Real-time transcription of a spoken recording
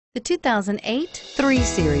The 2008 3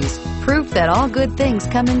 Series. Proof that all good things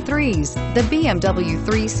come in threes. The BMW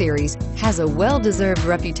 3 Series has a well-deserved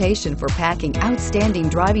reputation for packing outstanding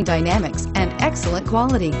driving dynamics and excellent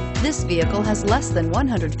quality. This vehicle has less than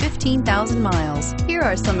 115,000 miles. Here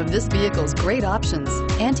are some of this vehicle's great options: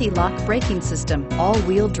 anti-lock braking system,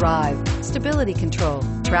 all-wheel drive, stability control,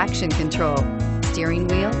 traction control, steering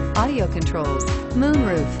wheel audio controls,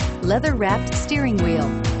 moonroof, leather-wrapped steering wheel,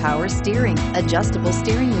 power steering, adjustable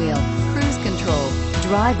steering wheel, cruise control.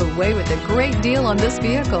 Drive away with a great deal on this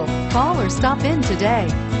vehicle. Call or stop in today.